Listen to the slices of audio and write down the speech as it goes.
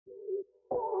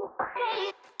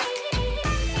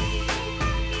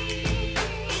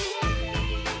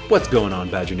What's going on,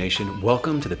 Badger Nation?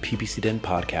 Welcome to the PPC Den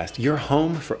podcast, your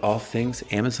home for all things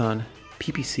Amazon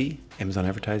PPC, Amazon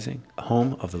advertising,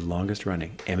 home of the longest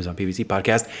running Amazon PPC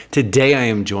podcast. Today I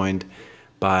am joined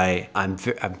by, I'm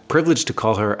privileged to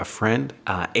call her a friend,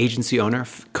 agency owner,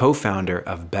 co-founder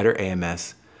of Better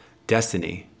AMS,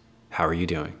 Destaney. How are you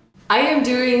doing? I am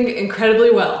doing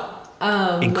incredibly well.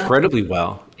 Incredibly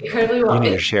well? Incredibly well. You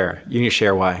need to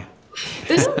share why.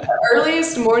 This is the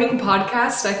earliest morning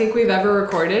podcast I think we've ever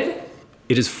recorded.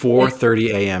 It is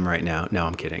 4:30 a.m. right now. No,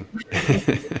 I'm kidding.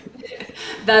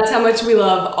 That's how much we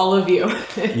love all of you.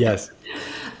 Yes.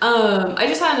 I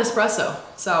just had an espresso,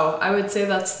 so I would say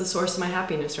that's the source of my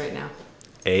happiness right now.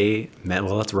 Amen.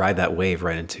 Well, let's ride that wave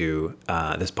right into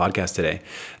this podcast today.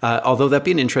 Although that'd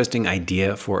be an interesting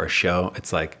idea for a show.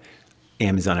 It's like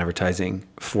Amazon advertising,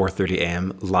 4:30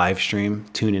 a.m. live stream.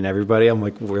 Tune in, everybody.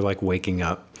 We're like waking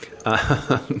up.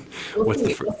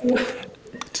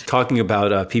 Talking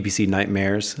about PPC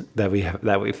nightmares that we've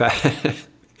had.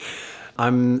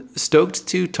 I'm stoked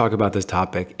to talk about this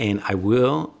topic, and I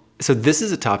will. So this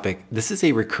is a topic. This is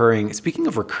a recurring. Speaking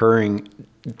of recurring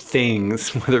things,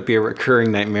 whether it be a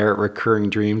recurring nightmare, recurring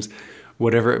dreams,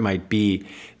 whatever it might be,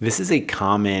 this is a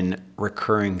common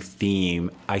recurring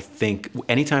theme. I think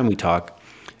anytime we talk,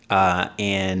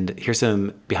 and here's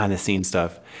some behind the scenes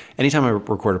stuff. Anytime I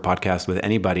record a podcast with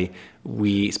anybody,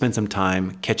 we spend some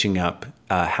time catching up.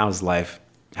 How's life?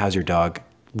 How's your dog?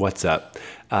 What's up?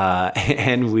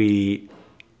 And we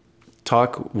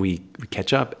talk, we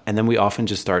catch up, and then we often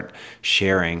just start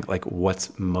sharing like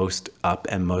what's most up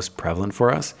and most prevalent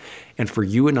for us. And for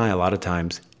you and I, a lot of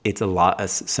times, it's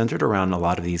centered around a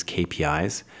lot of these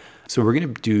KPIs. So we're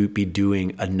going to be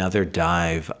doing another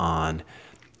dive on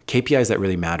KPIs that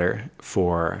really matter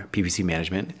for PPC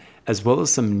management, as well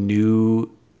as some new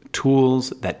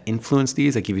tools that influence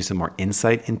these, that give you some more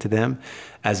insight into them,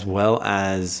 as well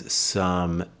as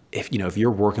some, if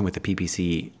you're working with a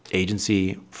PPC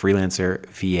agency, freelancer,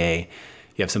 VA,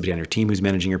 you have somebody on your team who's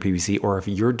managing your PPC, or if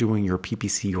you're doing your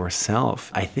PPC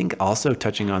yourself, I think also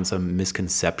touching on some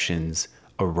misconceptions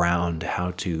around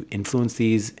how to influence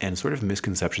these and sort of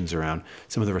misconceptions around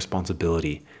some of the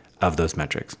responsibility of those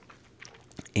metrics.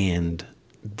 And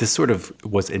this sort of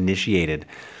was initiated.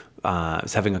 I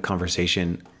was having a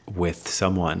conversation with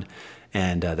someone,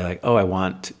 and they're like, "Oh, I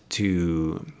want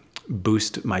to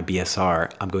boost my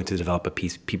BSR. I'm going to develop a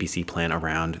PPC plan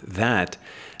around that."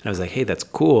 And I was like, "Hey, that's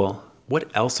cool. What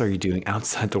else are you doing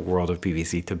outside the world of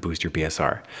PPC to boost your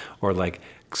BSR?" Or like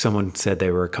someone said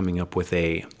they were coming up with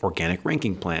a organic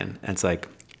ranking plan, and it's like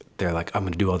they're like, "I'm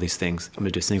going to do all these things. I'm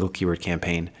going to do a single keyword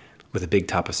campaign with a big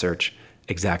top of search,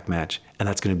 exact match, and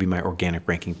that's going to be my organic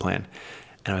ranking plan."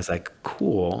 And I was like,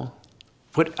 "Cool.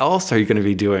 What else are you going to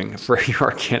be doing for your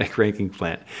organic ranking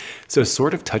plan?" So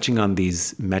sort of touching on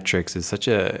these metrics is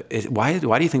why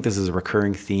do you think this is a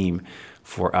recurring theme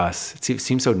for us? It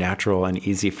seems so natural and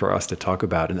easy for us to talk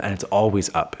about, and it's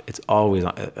always up. It's always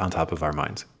on top of our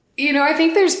minds. I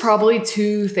think there's probably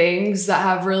two things that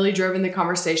have really driven the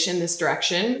conversation this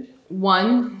direction.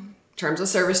 One, terms of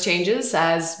service changes,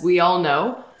 as we all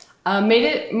know, made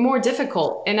it more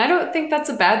difficult. And I don't think that's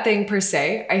a bad thing per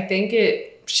se. I think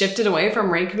it shifted away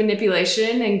from rank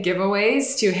manipulation and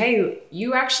giveaways to, hey,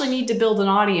 you actually need to build an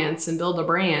audience and build a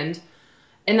brand.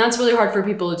 And that's really hard for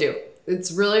people to do.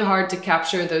 It's really hard to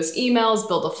capture those emails,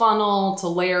 build a funnel, to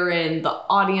layer in the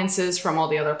audiences from all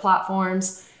the other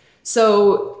platforms.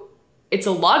 So it's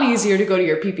a lot easier to go to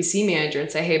your PPC manager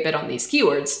and say, hey, bid on these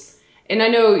keywords. And I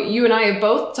know you and I have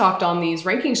both talked on these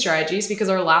ranking strategies because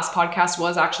our last podcast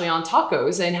was actually on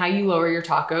tacos and how you lower your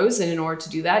tacos. And in order to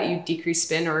do that, you decrease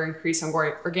spin or increase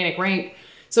organic rank.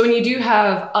 So when you do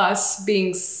have us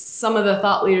being some of the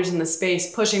thought leaders in the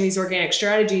space pushing these organic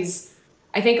strategies,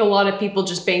 I think a lot of people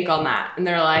just bank on that. And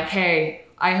they're like, hey,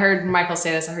 I heard Michael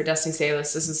say this, I heard Destaney say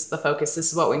this is the focus, this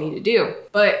is what we need to do.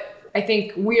 But I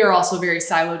think we are also very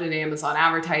siloed in Amazon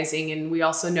advertising. And we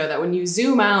also know that when you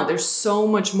zoom out, there's so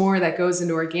much more that goes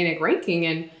into organic ranking.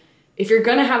 And if you're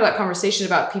going to have that conversation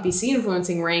about PPC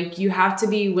influencing rank, you have to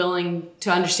be willing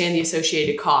to understand the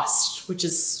associated cost, which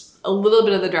is a little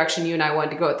bit of the direction you and I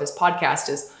wanted to go with this podcast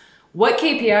is what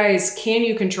KPIs can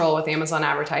you control with Amazon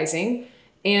advertising?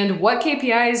 And what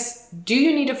KPIs do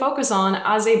you need to focus on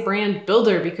as a brand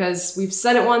builder? Because we've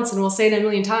said it once and we'll say it a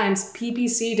million times,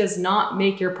 PPC does not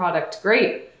make your product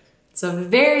great. It's a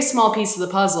very small piece of the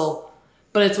puzzle,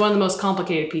 but it's one of the most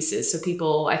complicated pieces. So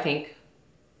people, I think,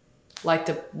 like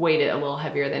to weight it a little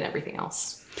heavier than everything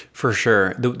else. For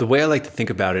sure. The way I like to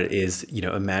think about it is,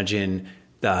 imagine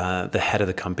the head of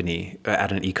the company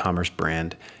at an e-commerce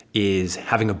brand is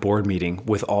having a board meeting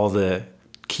with all the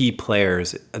key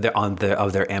players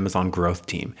of their Amazon growth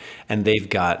team, and they've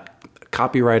got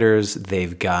copywriters,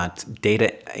 they've got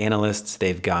data analysts,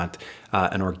 they've got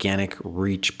an organic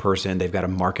reach person, they've got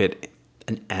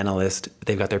an analyst,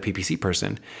 they've got their PPC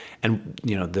person. And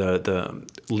the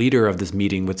leader of this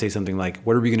meeting would say something like,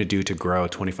 what are we going to do to grow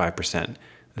 25%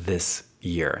 this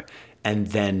year? And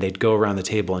then they'd go around the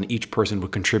table and each person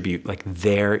would contribute like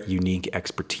their unique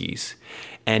expertise.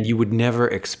 And you would never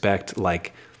expect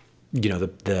the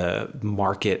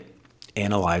market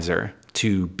analyzer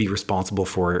to be responsible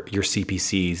for your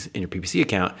CPCs in your PPC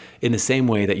account in the same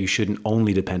way that you shouldn't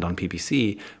only depend on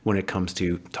PPC when it comes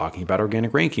to talking about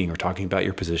organic ranking or talking about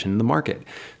your position in the market.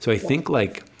 So I think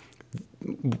what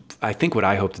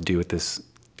I hope to do with this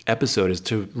episode is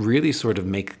to really sort of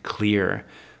make clear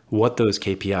what those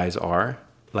KPIs are,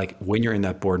 like when you're in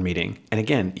that board meeting. And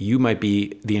again, you might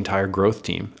be the entire growth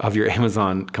team of your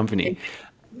Amazon company.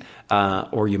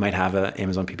 Or you might have an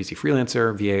Amazon PPC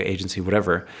freelancer, VA agency,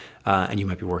 whatever, and you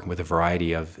might be working with a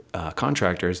variety of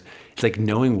contractors. It's like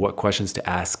knowing what questions to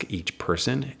ask each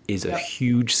person is a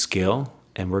huge skill,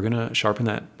 and we're going to sharpen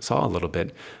that saw a little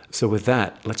bit. So with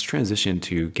that, let's transition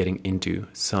to getting into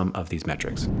some of these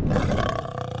metrics.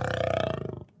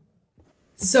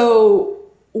 So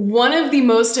one of the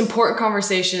most important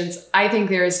conversations I think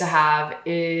there is to have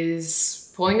is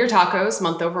pulling your tacos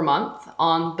month over month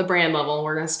on the brand level.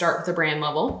 We're going to start with the brand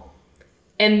level.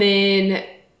 And then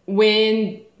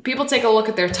when people take a look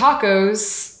at their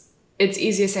tacos, it's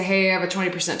easy to say, hey, I have a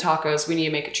 20% tacos. We need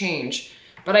to make a change.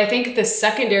 But I think the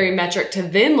secondary metric to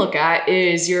then look at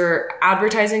is your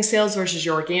advertising sales versus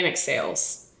your organic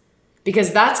sales,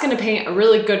 because that's going to paint a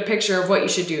really good picture of what you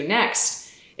should do next.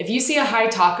 If you see a high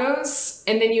tacos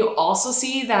and then you also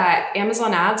see that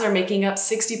Amazon ads are making up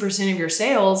 60% of your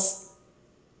sales,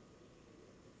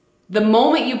 the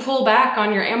moment you pull back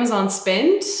on your Amazon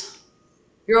spend,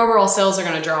 your overall sales are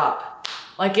going to drop.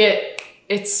 Like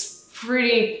it's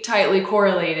pretty tightly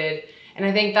correlated. And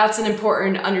I think that's an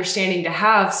important understanding to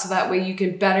have so that way you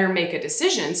can better make a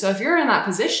decision. So if you're in that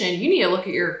position, you need to look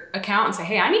at your account and say,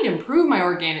 hey, I need to improve my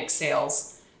organic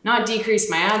sales, not decrease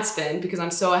my ad spend because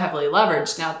I'm so heavily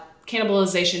leveraged. Now,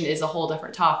 cannibalization is a whole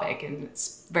different topic and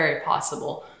it's very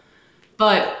possible.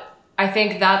 But I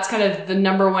think that's kind of the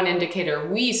number one indicator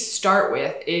we start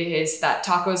with is that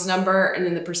tacos number and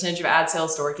then the percentage of ad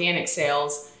sales to organic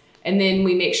sales. And then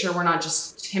we make sure we're not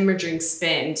just hemorrhaging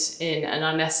spend in an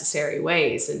unnecessary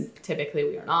ways. And typically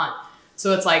we are not.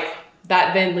 So it's like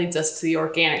that then leads us to the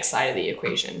organic side of the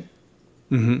equation.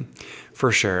 Mm-hmm.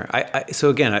 For sure. So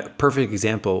again, a perfect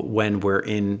example when we're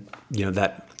in,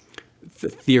 that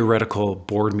theoretical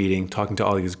board meeting talking to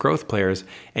all these growth players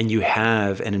and you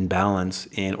have an imbalance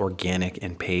in organic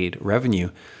and paid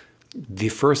revenue, the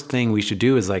first thing we should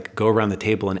do is go around the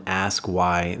table and ask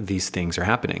why these things are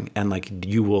happening. And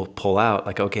you will pull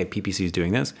out okay, PPC is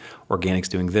doing this, organic's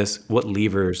doing this. What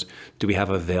levers do we have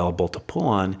available to pull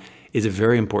on is a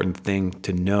very important thing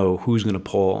to know who's going to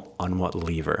pull on what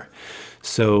lever.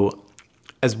 So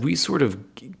as we sort of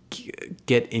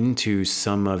get into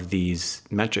some of these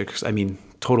metrics,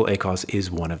 total ACOS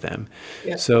is one of them.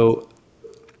 Yeah. So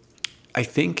I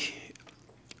think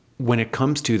when it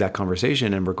comes to that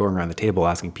conversation and we're going around the table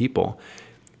asking people,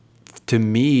 to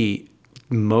me,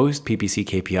 most PPC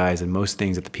KPIs and most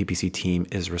things that the PPC team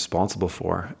is responsible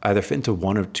for either fit into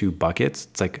one of two buckets.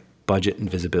 It's budget and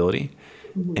visibility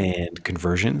and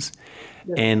conversions.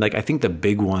 Yeah. And I think the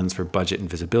big ones for budget and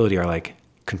visibility are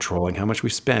controlling how much we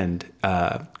spend,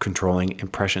 controlling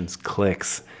impressions,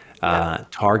 clicks,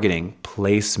 targeting,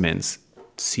 placements,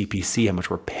 CPC, how much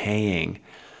we're paying.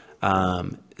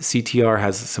 CTR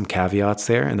has some caveats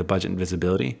there in the budget and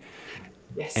visibility.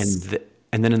 Yes.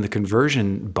 And then in the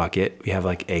conversion bucket, we have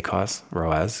ACOS,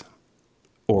 ROAS,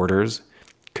 orders,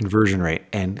 conversion rate.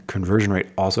 And conversion rate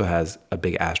also has a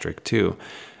big asterisk too.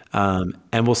 And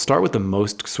we'll start with the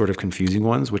most sort of confusing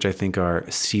ones, which I think are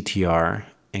CTR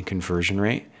and conversion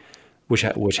rate, which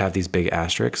have these big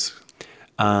asterisks.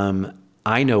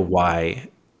 I know why.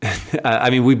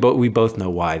 We both know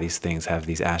why these things have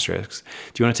these asterisks.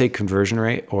 Do you want to take conversion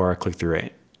rate or click-through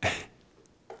rate?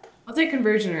 I'll take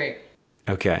conversion rate.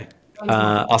 Okay.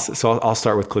 I'll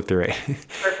start with click-through rate.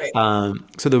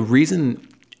 Perfect. So the reason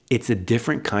it's a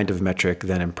different kind of metric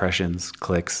than impressions,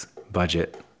 clicks,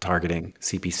 budget, targeting,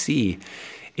 CPC,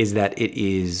 is that it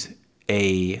is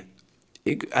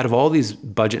out of all these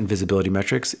budget and visibility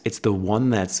metrics, it's the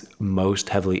one that's most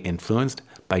heavily influenced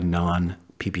by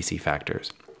non-PPC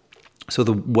factors. So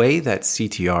the way that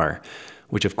CTR,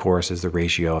 which of course is the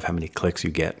ratio of how many clicks you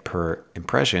get per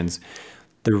impressions,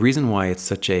 the reason why it's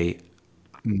such a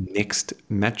mixed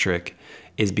metric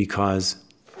is because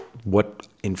what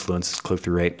influences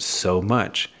click-through rate so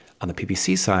much. On the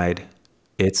PPC side,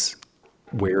 it's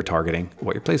where you're targeting,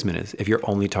 what your placement is. If you're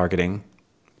only targeting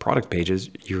product pages,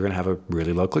 you're going to have a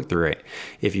really low click-through rate.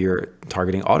 If you're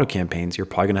targeting auto campaigns, you're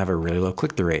probably going to have a really low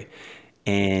click-through rate.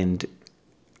 And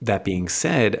that being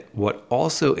said, what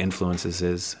also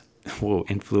influences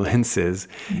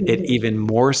it even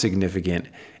more significant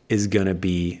is going to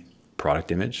be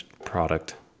product image,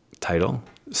 product title,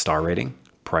 star rating,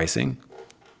 pricing,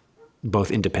 both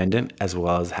independent as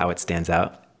well as how it stands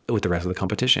out with the rest of the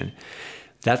competition.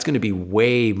 That's going to be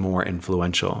way more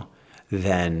influential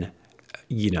than,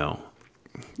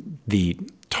 the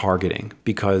targeting,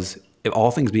 because if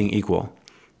all things being equal,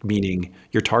 meaning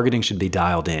your targeting should be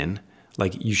dialed in,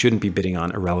 like you shouldn't be bidding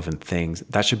on irrelevant things.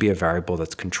 That should be a variable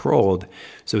that's controlled.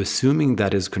 So assuming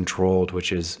that is controlled,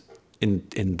 which is in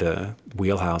the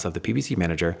wheelhouse of the PPC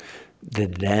manager,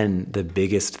 then the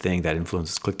biggest thing that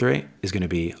influences click-through rate is going to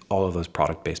be all of those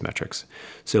product-based metrics.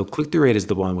 So click-through rate is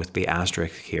the one with the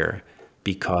asterisk here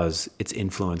because it's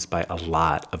influenced by a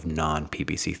lot of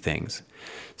non-PPC things.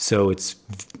 So it's,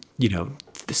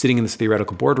 sitting in this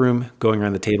theoretical boardroom, going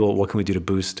around the table, what can we do to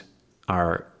boost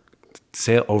our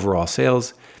overall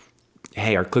sales?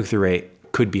 Hey, our click-through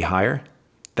rate could be higher.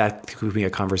 That could be a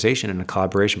conversation and a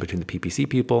collaboration between the PPC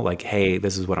people, like, hey,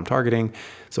 this is what I'm targeting,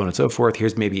 so on and so forth.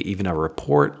 Here's maybe even a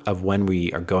report of when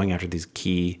we are going after these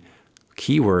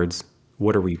keywords,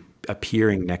 what are we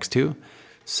appearing next to?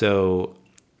 So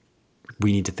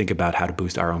we need to think about how to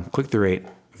boost our own click-through rate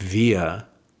via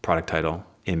product title,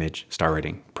 image, star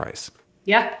rating, price.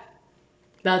 Yeah,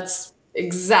 that's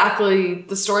exactly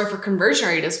the story for conversion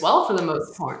rate as well, for the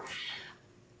most part.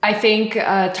 I think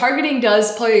targeting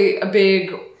does play a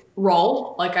big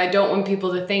role. Like, I don't want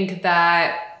people to think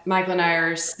that Michael and I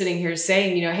are sitting here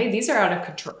saying, hey, these are out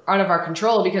of our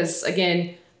control, because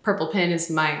again, purple pen is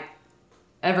my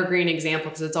evergreen example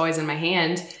because it's always in my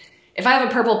hand. If I have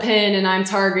a purple pen and I'm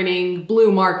targeting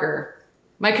blue marker,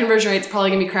 my conversion rate's probably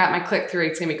gonna be crap. My click-through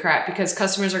rate's gonna be crap because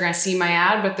customers are gonna see my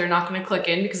ad, but they're not gonna click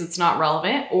in because it's not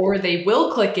relevant, or they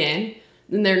will click in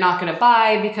and they're not gonna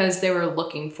buy because they were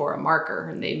looking for a marker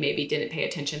and they maybe didn't pay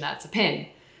attention that's a pin.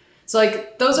 So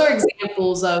like, those are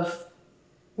examples of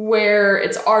where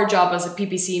it's our job as a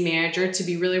PPC manager to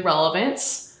be really relevant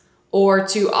or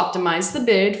to optimize the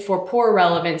bid for poor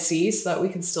relevancy so that we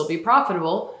can still be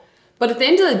profitable. But at the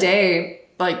end of the day,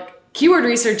 like, keyword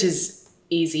research is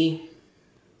easy.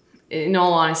 In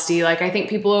all honesty, like, I think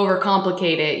people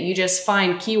overcomplicate it. You just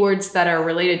find keywords that are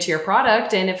related to your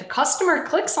product, and if a customer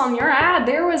clicks on your ad,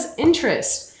 there was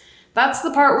interest. That's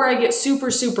the part where I get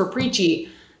super, super preachy.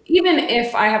 Even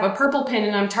if I have a purple pin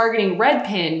and I'm targeting red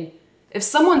pin, if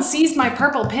someone sees my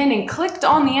purple pin and clicked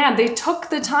on the ad, they took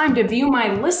the time to view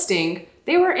my listing,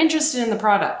 they were interested in the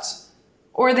product.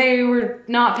 Or they were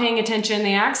not paying attention,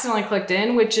 they accidentally clicked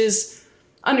in, which is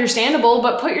understandable,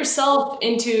 but put yourself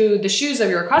into the shoes of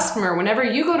your customer. Whenever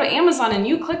you go to Amazon and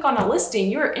you click on a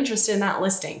listing, you're interested in that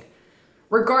listing.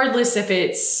 Regardless if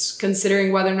it's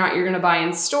considering whether or not you're gonna buy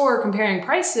in store, comparing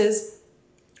prices,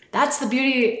 that's the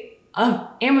beauty of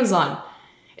Amazon.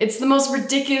 It's the most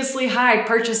ridiculously high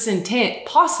purchase intent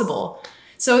possible.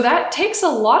 So that takes a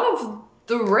lot of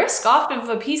the risk off of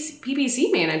a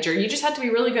PPC manager. You just have to be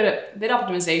really good at bid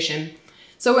optimization.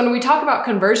 So when we talk about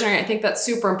conversion rate, I think that's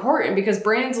super important because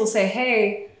brands will say,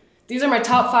 hey, these are my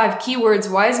top 5 keywords.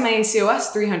 Why is my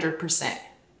ACOS 300%?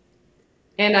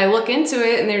 And I look into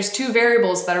it and there's 2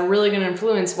 variables that are really going to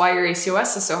influence why your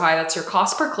ACOS is so high. That's your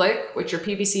cost per click, which your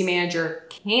PPC manager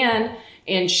can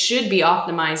and should be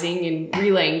optimizing and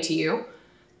relaying to you.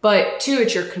 But 2,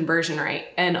 it's your conversion rate.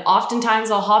 And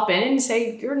oftentimes I'll hop in and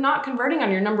say, you're not converting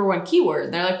on your number 1 keyword.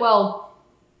 And they're like, well,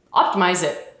 optimize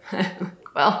it.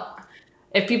 Well,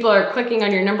 if people are clicking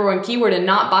on your number 1 keyword and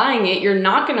not buying it, you're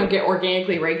not going to get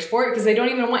organically ranked for it because they don't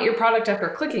even want your product after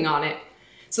clicking on it.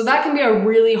 So that can be a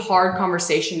really hard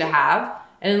conversation to have.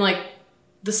 And then like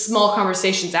the small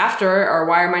conversations after are,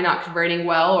 why am I not converting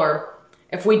well? Or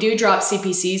if we do drop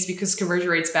CPCs because conversion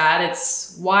rate's bad,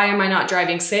 it's why am I not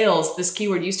driving sales? This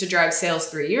keyword used to drive sales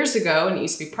 3 years ago and it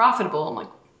used to be profitable. I'm like,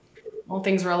 well,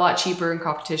 things were a lot cheaper and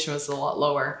competition was a lot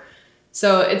lower.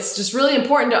 So it's just really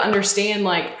important to understand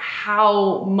like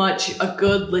how much a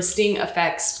good listing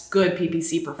affects good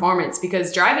PPC performance,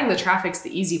 because driving the traffic's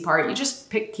the easy part. You just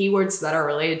pick keywords that are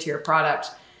related to your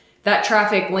product. That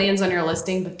traffic lands on your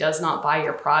listing but does not buy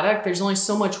your product. There's only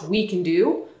so much we can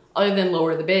do other than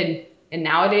lower the bid. And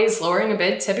nowadays, lowering a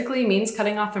bid typically means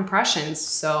cutting off impressions.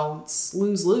 So it's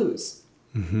lose-lose.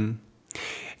 Mm-hmm.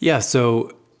 Yeah,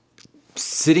 so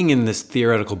sitting in this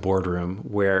theoretical boardroom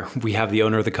where we have the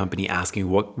owner of the company asking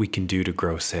what we can do to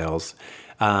grow sales,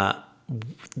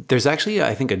 there's actually,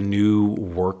 I think, a new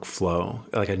workflow,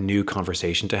 like a new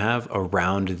conversation to have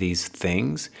around these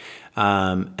things.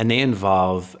 And they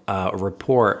involve a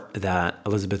report that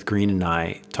Elizabeth Green and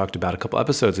I talked about a couple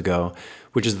episodes ago,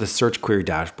 which is the search query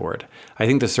dashboard. I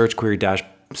think the search query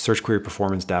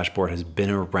performance dashboard has been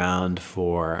around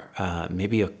for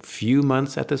maybe a few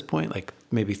months at this point, like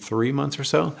maybe 3 months or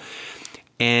so.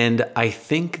 And I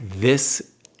think this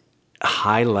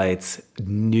highlights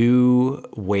new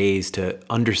ways to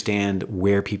understand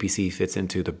where PPC fits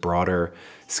into the broader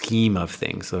scheme of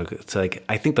things. So it's like,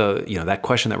 I think that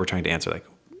question that we're trying to answer, like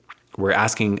we're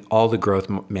asking all the growth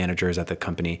managers at the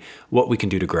company what we can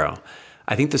do to grow.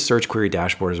 I think the search query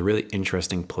dashboard is a really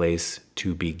interesting place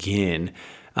to begin.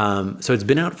 So it's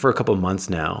been out for a couple of months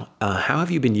now. How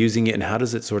have you been using it, and how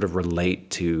does it sort of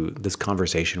relate to this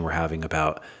conversation we're having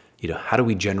about, how do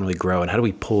we generally grow, and how do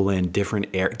we pull in different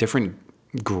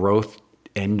growth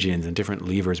engines and different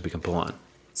levers we can pull on?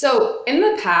 So in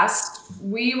the past,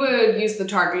 we would use the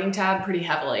targeting tab pretty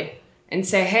heavily and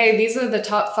say, hey, these are the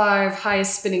top 5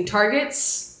 highest spending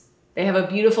targets. They have a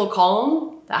beautiful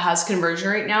column that has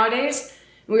conversion rate nowadays.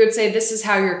 And we would say, this is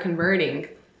how you're converting.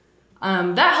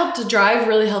 That helped to drive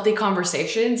really healthy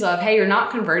conversations of, hey, you're not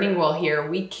converting well here.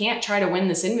 We can't try to win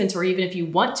this inventory even if you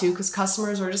want to, because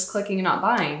customers are just clicking and not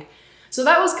buying. So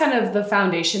that was kind of the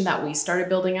foundation that we started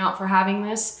building out for having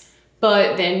this.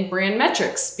 But then brand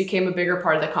metrics became a bigger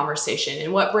part of the conversation.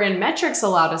 And what brand metrics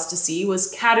allowed us to see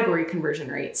was category conversion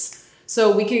rates.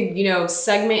 So we could,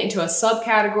 segment into a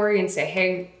subcategory and say,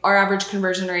 hey, our average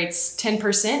conversion rate's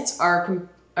 10%.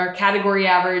 Our category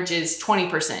average is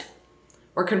 20%.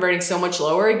 We're converting so much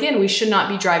lower. Again, we should not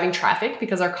be driving traffic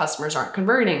because our customers aren't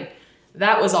converting.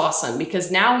 That was awesome,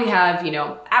 because now we have,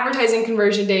 advertising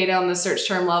conversion data on the search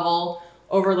term level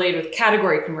overlaid with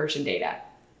category conversion data.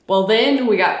 Well, then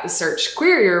we got the search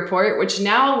query report, which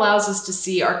now allows us to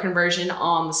see our conversion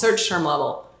on the search term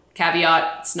level.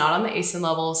 Caveat, it's not on the ASIN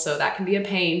level, so that can be a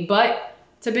pain, but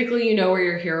typically you know where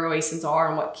your hero ASINs are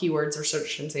and what keywords or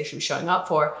search terms they should be showing up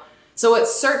for. So what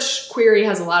search query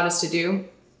has allowed us to do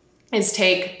is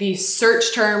take the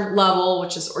search term level,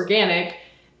 which is organic,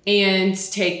 and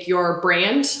take your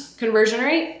brand conversion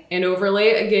rate and overlay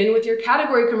it again with your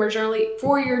category conversion rate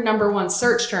for your number 1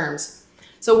 search terms.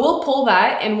 So we'll pull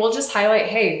that and we'll just highlight,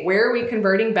 hey, where are we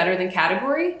converting better than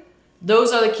category?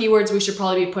 Those are the keywords we should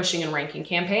probably be pushing in ranking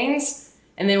campaigns.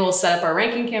 And then we'll set up our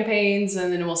ranking campaigns,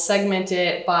 and then we'll segment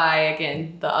it by,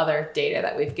 again, the other data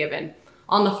that we've given.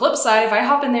 On the flip side, if I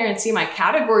hop in there and see my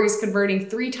categories converting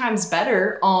 3 times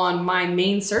better on my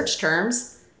main search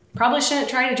terms, probably shouldn't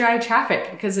try to drive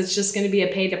traffic, because it's just going to be a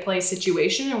pay-to-play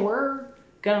situation and we're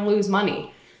going to lose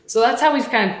money. So that's how we've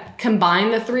kind of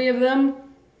combined the 3 of them.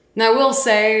 Now, I will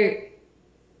say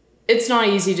it's not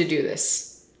easy to do this.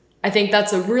 I think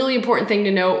that's a really important thing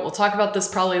to note. We'll talk about this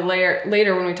probably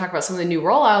later when we talk about some of the new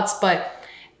rollouts, but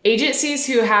agencies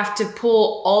who have to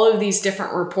pull all of these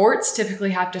different reports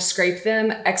typically have to scrape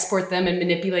them, export them, and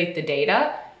manipulate the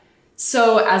data.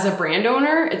 So as a brand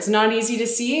owner, it's not easy to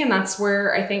see, and that's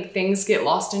where I think things get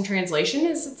lost in translation.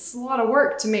 Is it's a lot of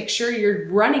work to make sure you're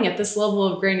running at this level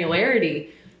of granularity,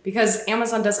 because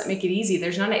Amazon doesn't make it easy.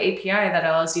 There's not an API that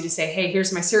allows you to say, hey,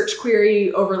 here's my search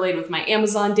query overlaid with my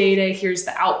Amazon data, here's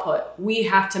the output. We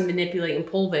have to manipulate and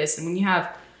pull this, and when you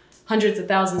have hundreds of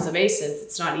thousands of ASINs,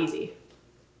 it's not easy.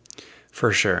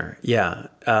 For sure. Yeah.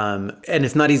 And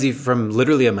it's not easy from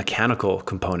literally a mechanical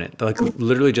component, like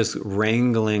literally just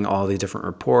wrangling all these different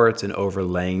reports and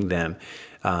overlaying them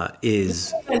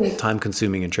is time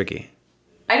consuming and tricky.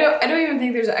 I don't even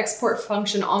think there's an export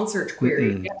function on search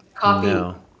query.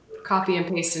 Copy and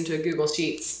paste into a Google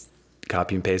Sheets.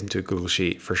 Copy and paste into a Google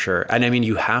Sheet for sure. And I mean,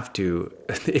 you have to,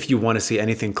 if you want to see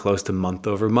anything close to month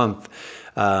over month.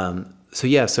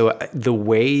 So the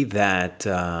way that,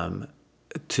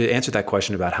 to answer that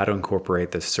question about how to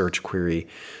incorporate the search query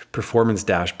performance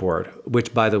dashboard,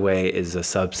 which by the way is a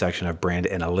subsection of brand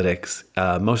analytics.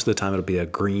 Most of the time it'll be a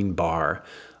green bar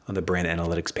on the brand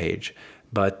analytics page.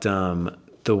 But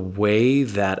the way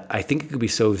that I think it could be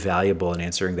so valuable in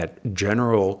answering that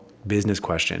general business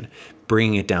question,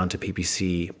 bringing it down to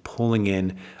PPC, pulling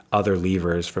in other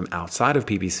levers from outside of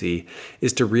PPC,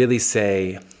 is to really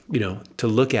say, to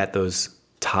look at those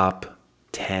top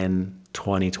 10,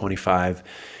 20, 25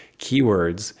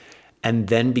 keywords, and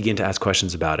then begin to ask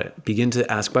questions about it. Begin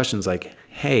to ask questions like,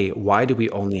 hey, why do we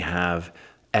only have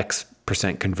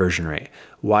X% conversion rate?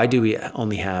 Why do we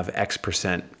only have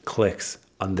X% clicks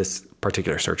on this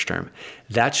particular search term.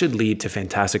 That should lead to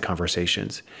fantastic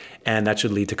conversations. And that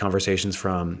should lead to conversations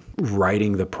from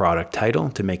writing the product title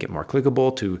to make it more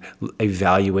clickable, to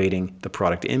evaluating the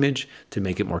product image to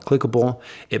make it more clickable.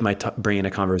 It might bring in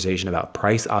a conversation about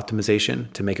price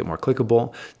optimization to make it more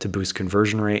clickable, to boost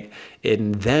conversion rate.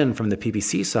 And then from the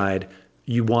PPC side,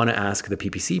 you want to ask the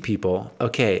PPC people,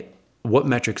 okay, what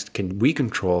metrics can we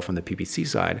control from the PPC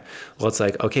side? Well, it's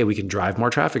like, okay, we can drive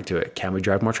more traffic to it. Can we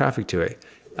drive more traffic to it?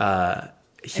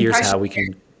 Here's how we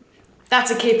can. That's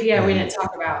a KPI we didn't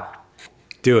talk about.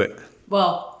 Do it.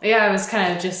 Well, yeah, I was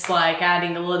kind of just like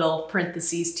adding a little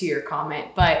parentheses to your comment,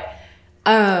 but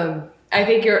I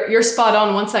think you're spot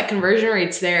on. Once that conversion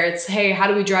rate's there, it's, hey, how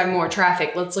do we drive more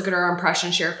traffic? Let's look at our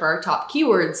impression share for our top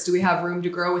keywords. Do we have room to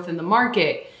grow within the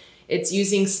market? It's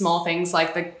using small things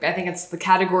like I think it's the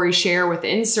category share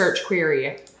within search query.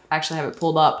 I actually have it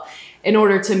pulled up in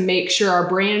order to make sure our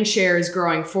brand share is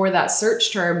growing for that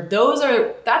search term.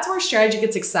 That's where strategy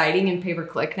gets exciting in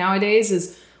pay-per-click nowadays,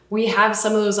 is we have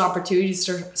some of those opportunities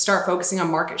to start focusing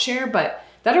on market share, but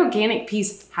that organic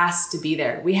piece has to be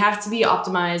there. We have to be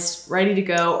optimized, ready to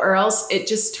go, or else it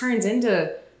just turns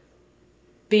into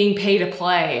being pay to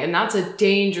play. And that's a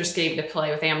dangerous game to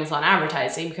play with Amazon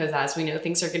advertising, because as we know,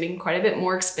 things are getting quite a bit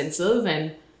more expensive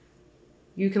and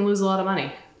you can lose a lot of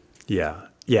money.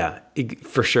 Yeah,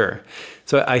 for sure.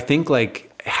 So I think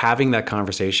like having that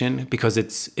conversation, because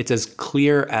it's as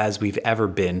clear as we've ever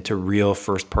been to real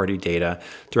first party data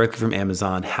directly from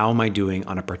Amazon. How am I doing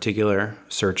on a particular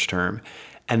search term?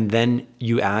 And then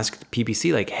you ask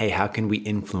PPC, like, hey, how can we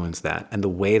influence that? And the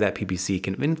way that PPC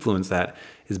can influence that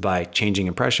is by changing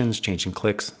impressions, changing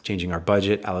clicks, changing our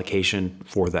budget allocation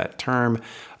for that term,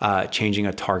 changing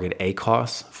a target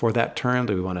ACoS for that term.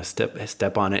 Do we want to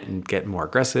step on it and get more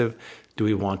aggressive? Do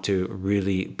we want to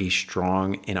really be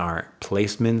strong in our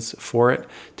placements for it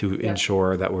to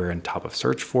ensure that we're in top of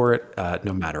search for it,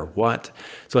 no matter what?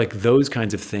 So like those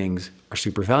kinds of things are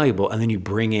super valuable. And then you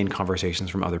bring in conversations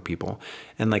from other people.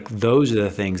 And like those are the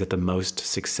things that the most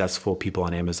successful people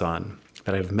on Amazon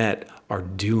that I've met are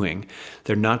doing.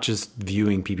 They're not just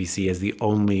viewing PPC as the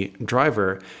only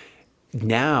driver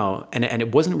now. And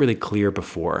it wasn't really clear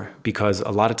before, because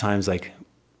a lot of times like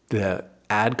the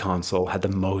ad console had the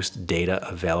most data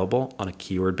available on a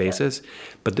keyword basis,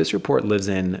 but this report lives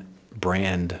in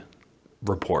brand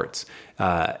reports.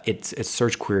 It's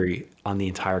search query on the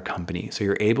entire company. So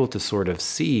you're able to sort of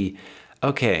see,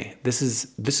 okay, this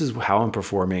is how I'm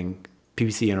performing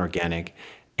PPC and organic,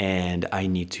 and I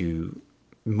need to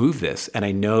move this. And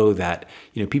I know that,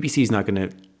 PPC is not going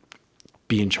to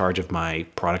be in charge of my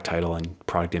product title and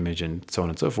product image and so on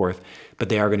and so forth, but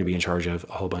they are going to be in charge of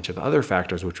a whole bunch of other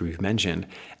factors, which we've mentioned.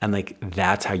 And like,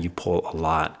 that's how you pull a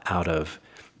lot out of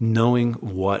knowing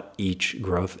what each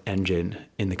growth engine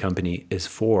in the company is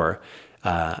for.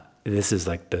 This is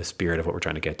like the spirit of what we're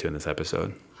trying to get to in this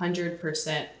episode.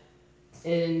 100%.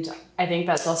 And I think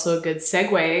that's also a good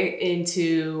segue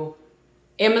into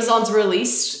Amazon's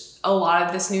released a lot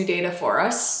of this new data for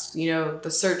us. The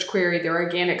search query, the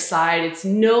organic side, it's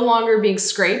no longer being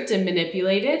scraped and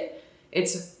manipulated.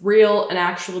 It's real and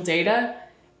actual data.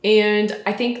 And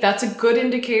I think that's a good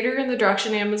indicator in the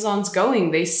direction Amazon's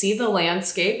going. They see the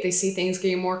landscape. They see things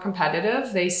getting more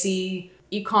competitive. They see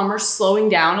e-commerce slowing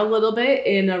down a little bit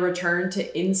in a return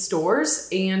to in-stores.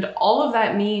 And all of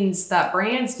that means that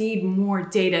brands need more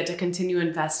data to continue to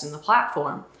invest in the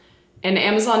platform. And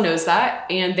Amazon knows that,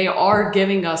 and they are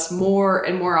giving us more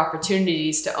and more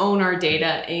opportunities to own our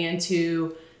data and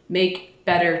to make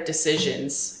better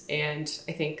decisions. And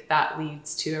I think that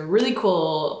leads to a really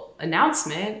cool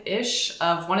announcement-ish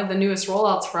of one of the newest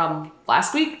rollouts from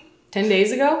last week, 10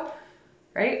 days ago,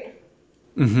 right?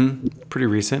 Mm-hmm. Pretty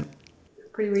recent.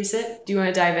 Do you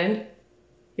want to dive in?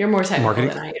 You're more technical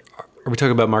than I am. Are we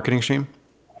talking about Marketing Stream?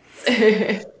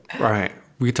 All right.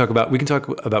 We can talk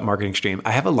about Marketing Stream.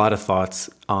 I have a lot of thoughts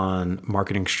on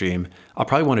Marketing Stream. I'll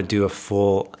probably want to do a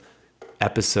full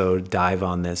episode dive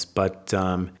on this, but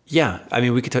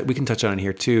we can touch on it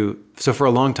here too. So for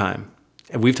a long time,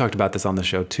 and we've talked about this on the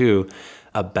show too,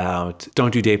 about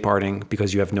don't do day parting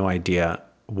because you have no idea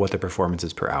what the performance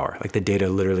is per hour. Like the data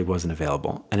literally wasn't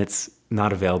available, and it's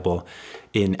not available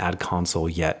in Ad Console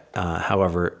yet.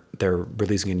 However, they're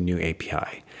releasing a new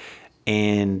API,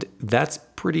 and that's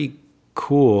pretty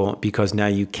cool because now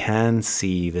you can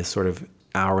see this sort of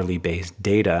hourly based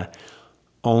data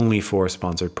only for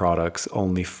sponsored products,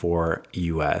 only for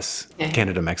US,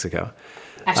 Canada, Mexico.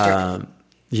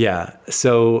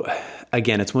 So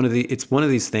again, it's one of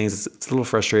these things. It's a little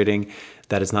frustrating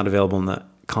that it's not available in the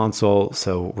console.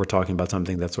 So we're talking about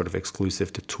something that's sort of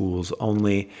exclusive to tools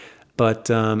only. But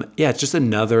yeah, it's just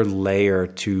another layer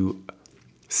to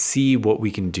see what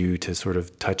we can do to sort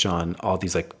of touch on all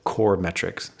these like core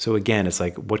metrics. So again, it's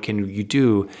like, what can you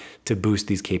do to boost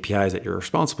these KPIs that you're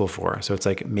responsible for? So it's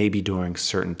like maybe during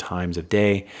certain times of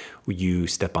day, you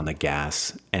step on the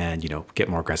gas and, get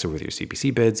more aggressive with your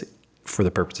CPC bids for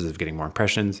the purposes of getting more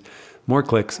impressions, more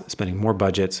clicks, spending more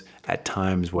budgets at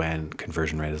times when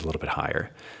conversion rate is a little bit higher.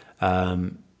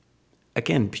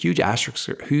 Again, huge asterisks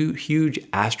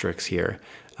here.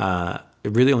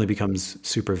 It really only becomes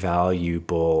super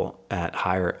valuable at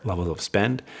higher levels of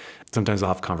spend. Sometimes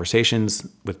I'll have conversations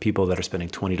with people that are spending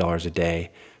 $20 a day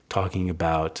talking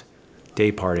about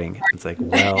day parting. It's like,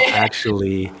 well,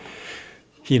 actually,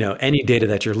 any data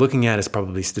that you're looking at is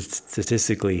probably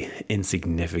statistically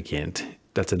insignificant.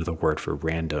 That's another word for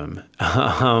random.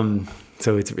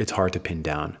 So it's hard to pin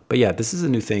down. But yeah, this is a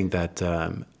new thing that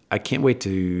I can't wait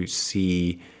to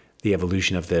see the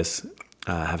evolution of this,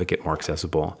 have it get more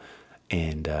accessible.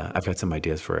 And I've got some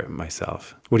ideas for it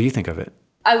myself. What do you think of it?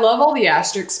 I love all the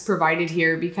asterisks provided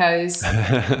here because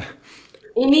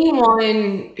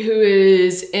anyone who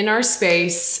is in our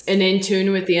space and in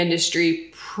tune with the industry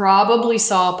probably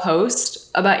saw a post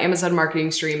about Amazon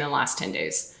Marketing Stream in the last 10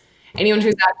 days. Anyone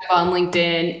who's active on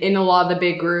LinkedIn, in a lot of the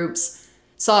big groups,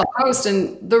 saw a post.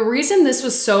 And the reason this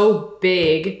was so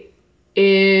big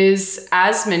is,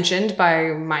 as mentioned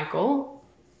by Michael,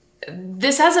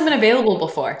 this hasn't been available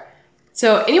before.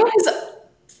 So anyone who's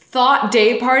thought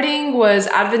day parting was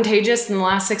advantageous in the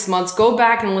last 6 months, go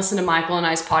back and listen to Michael and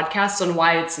I's podcast on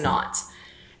why it's not.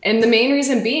 And the main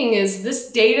reason being is this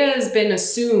data has been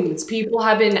assumed. People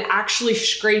have been actually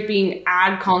scraping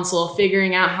ad console,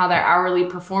 figuring out how their hourly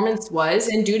performance was.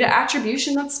 And due to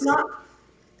attribution, that's not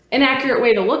an accurate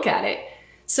way to look at it.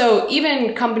 So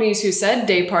even companies who said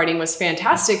day parting was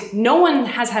fantastic, no one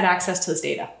has had access to this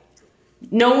data.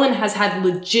 No one has had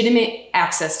legitimate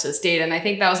access to this data. And I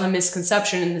think that was a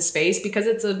misconception in the space because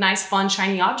it's a nice, fun,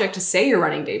 shiny object to say you're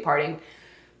running day parting.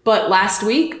 But last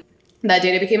week, that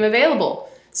data became available.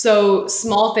 So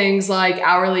small things like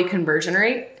hourly conversion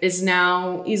rate is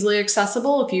now easily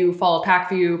accessible. If you follow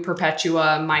PackView,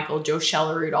 Perpetua, Michael, Joe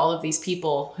Shellerud, all of these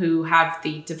people who have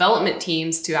the development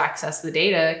teams to access the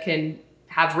data can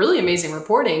have really amazing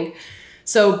reporting.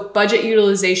 So budget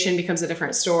utilization becomes a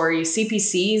different story.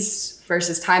 CPCs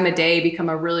versus time of day become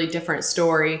a really different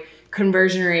story.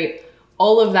 Conversion rate,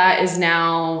 all of that is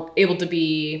now able to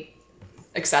be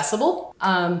accessible.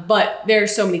 But there are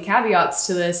so many caveats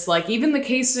to this. Like even the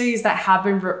case studies that have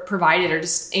been provided are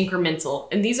just incremental.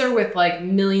 And these are with like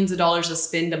millions of dollars of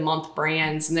spend a month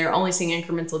brands, and they're only seeing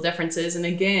incremental differences. And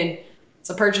again, it's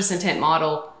a purchase intent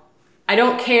model. I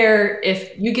don't care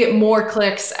if you get more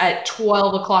clicks at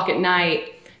 12 o'clock at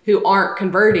night who aren't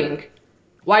converting.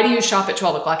 Why do you shop at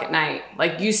 12 o'clock at night?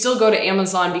 Like you still go to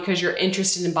Amazon because you're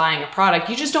interested in buying a product.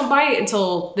 You just don't buy it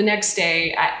until the next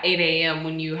day at 8 a.m.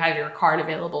 when you have your card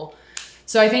available.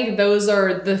 So I think those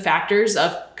are the factors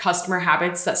of customer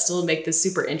habits that still make this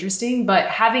super interesting. But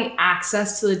having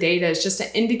access to the data is just an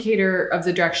indicator of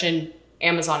the direction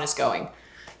Amazon is going.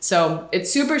 So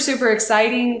it's super, super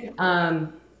exciting.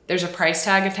 There's a price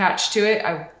tag attached to it.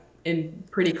 I am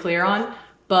pretty clear on.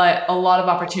 But a lot of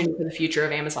opportunity for the future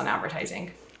of Amazon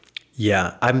advertising.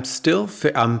 Yeah,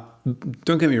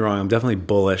 don't get me wrong, I'm definitely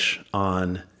bullish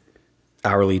on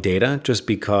hourly data just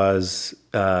because,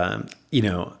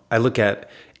 I look at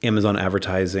Amazon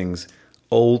advertising's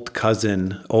older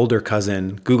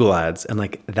cousin, Google Ads, and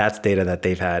like that's data that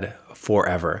they've had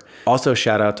forever. Also,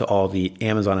 shout out to all the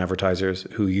Amazon advertisers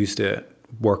who used to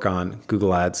work on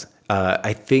Google Ads.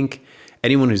 I think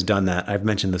anyone who's done that, I've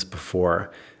mentioned this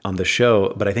before on the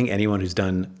show, but I think anyone who's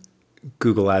done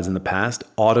Google Ads in the past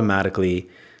automatically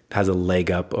has a leg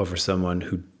up over someone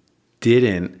who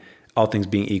didn't, all things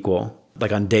being equal.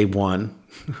 Like on day one,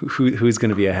 who's going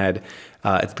to be ahead?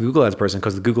 It's the Google Ads person,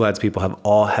 because the Google Ads people have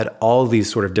all had all these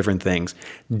sort of different things,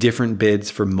 different bids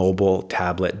for mobile,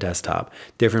 tablet, desktop,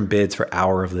 different bids for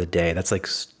hour of the day. That's like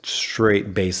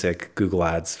straight basic Google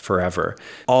Ads forever.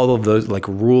 All of those like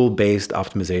rule-based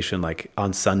optimization, like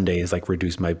on Sundays, like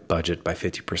reduce my budget by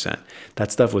 50%.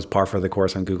 That stuff was par for the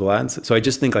course on Google Ads. So I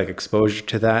just think like exposure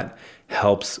to that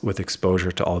helps with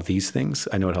exposure to all these things.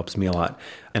 I know it helps me a lot.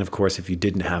 And of course, if you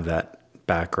didn't have that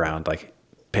background, like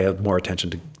pay more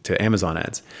attention to Amazon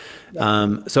ads.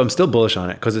 So I'm still bullish on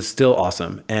it because it's still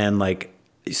awesome. And like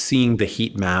seeing the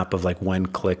heat map of like when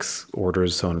clicks,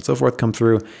 orders, so on and so forth come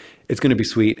through, it's going to be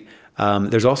sweet.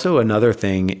 There's also another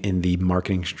thing in the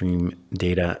marketing stream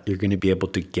data. You're going to be able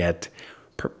to get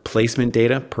placement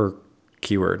data per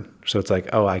keyword. So it's like,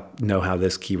 oh, I know how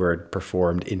this keyword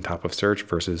performed in top of search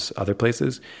versus other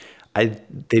places. They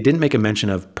didn't make a mention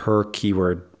of per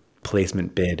keyword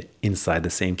placement bid inside the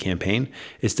same campaign.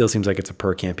 It still seems like it's a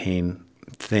per campaign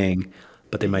thing,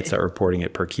 but they might start reporting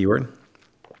it per keyword,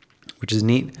 which is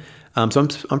neat. So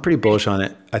I'm pretty bullish on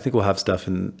it. I think we'll have stuff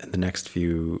in the next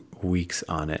few weeks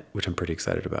on it, which I'm pretty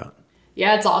excited about.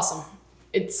 Yeah, it's awesome.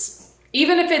 It's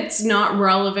even if it's not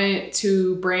relevant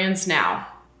to brands now,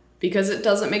 because it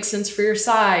doesn't make sense for your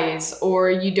size, or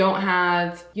you don't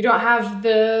have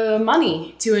the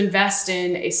money to invest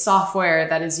in a software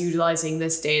that is utilizing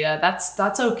this data.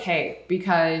 That's okay,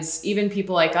 because even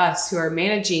people like us who are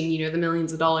managing, the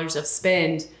millions of dollars of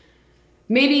spend,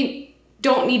 maybe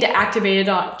don't need to activate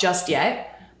it just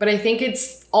yet. But I think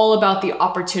it's all about the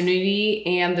opportunity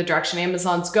and the direction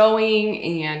Amazon's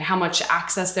going and how much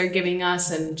access they're giving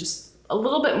us, and just a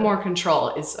little bit more control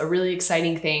is a really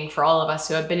exciting thing for all of us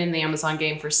who have been in the Amazon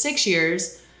game for 6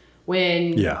 years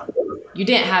when you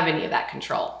didn't have any of that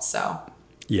control. So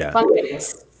fun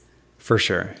things. For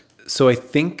sure. So I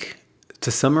think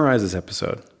to summarize this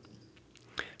episode,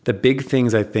 the big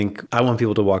things I think I want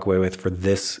people to walk away with for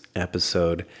this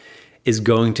episode is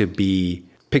going to be,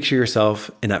 picture yourself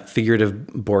in that figurative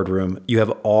boardroom. You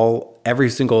have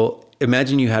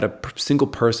imagine you had a single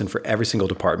person for every single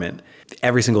department,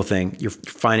 every single thing, your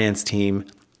finance team,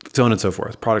 so on and so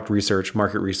forth, product research,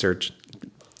 market research,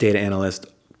 data analyst,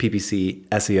 PPC,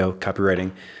 SEO,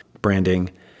 copywriting,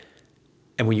 branding.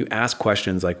 And when you ask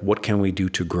questions like, what can we do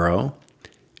to grow?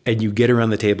 And you get around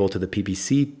the table to the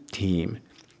PPC team,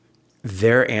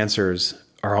 their answers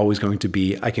are always going to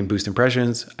be, I can boost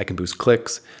impressions, I can boost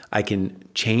clicks, I can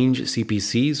change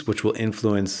CPCs, which will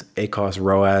influence ACoS,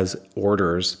 ROAS,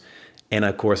 orders. And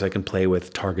of course, I can play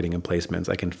with targeting and placements.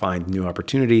 I can find new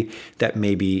opportunity that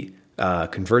maybe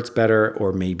converts better,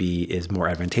 or maybe is more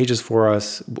advantageous for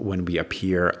us when we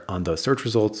appear on those search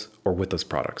results or with those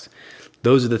products.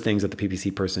 Those are the things that the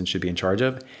PPC person should be in charge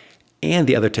of. And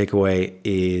the other takeaway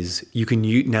is you can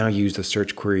now use the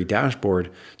search query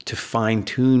dashboard to fine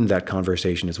tune that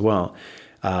conversation as well.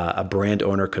 A brand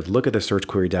owner could look at the search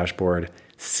query dashboard,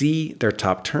 see their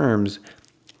top terms,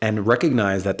 and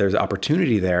recognize that there's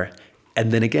opportunity there.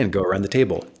 And then again, go around the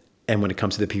table. And when it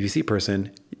comes to the PPC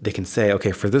person, they can say,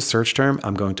 okay, for this search term,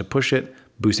 I'm going to push it,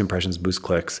 boost impressions, boost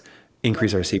clicks,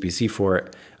 increase our CPC for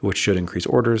it, which should increase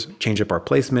orders, change up our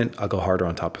placement. I'll go harder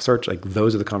on top of search. Like,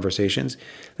 those are the conversations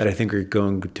that I think are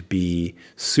going to be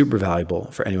super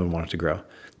valuable for anyone wanting to grow.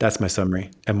 That's my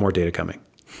summary, and more data coming.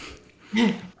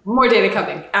 More data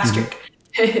coming, asterisk.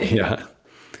 Yeah.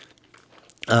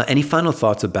 Any final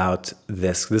thoughts about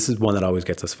this? This is one that always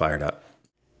gets us fired up.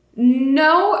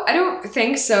 No, I don't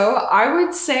think so. I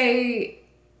would say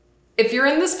if you're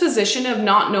in this position of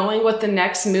not knowing what the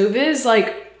next move is,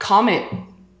 like, comment.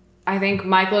 I think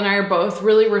Michael and I are both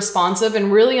really responsive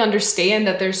and really understand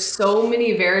that there's so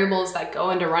many variables that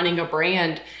go into running a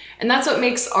brand. And that's what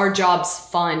makes our jobs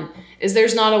fun, is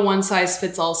there's not a one size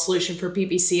fits all solution for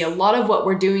PPC. A lot of what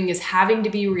we're doing is having to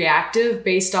be reactive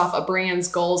based off a brand's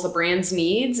goals, a brand's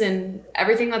needs, and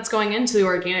everything that's going into the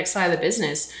organic side of the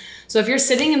business. So if you're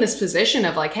sitting in this position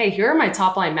of like, hey, here are my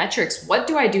top line metrics, what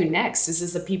do I do next? Is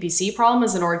this a PPC problem?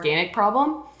 Is it an organic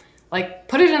problem? Like,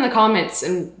 put it in the comments,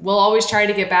 and we'll always try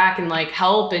to get back and like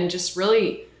help and just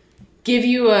really give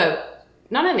you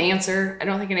not an answer. I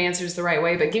don't think an answer is the right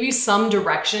way, but give you some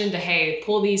direction to, hey,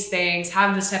 pull these things,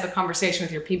 have this type of conversation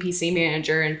with your PPC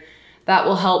manager, and that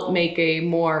will help make a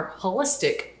more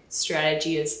holistic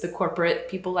strategy, as the corporate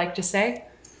people like to say.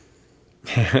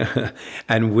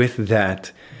 And with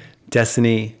that,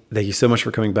 Destaney, thank you so much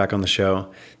for coming back on the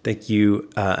show. Thank you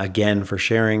again for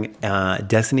sharing.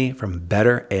 Destaney from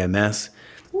Better AMS.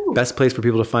 Ooh. Best place for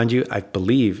people to find you, I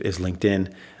believe, is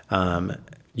LinkedIn.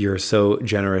 You're so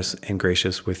generous and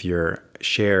gracious with your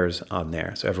shares on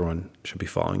there, so everyone should be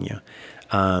following you.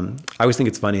 I always think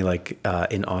it's funny, like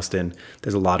in Austin,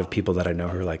 there's a lot of people that I know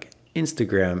who are like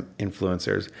Instagram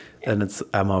influencers, and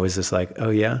I'm always just like,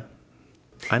 oh yeah,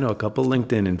 I know a couple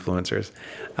LinkedIn influencers.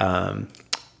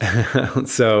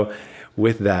 So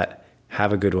with that,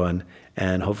 have a good one,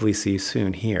 and hopefully see you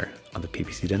soon here on the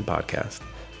PPC Den podcast.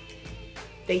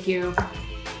 Thank you.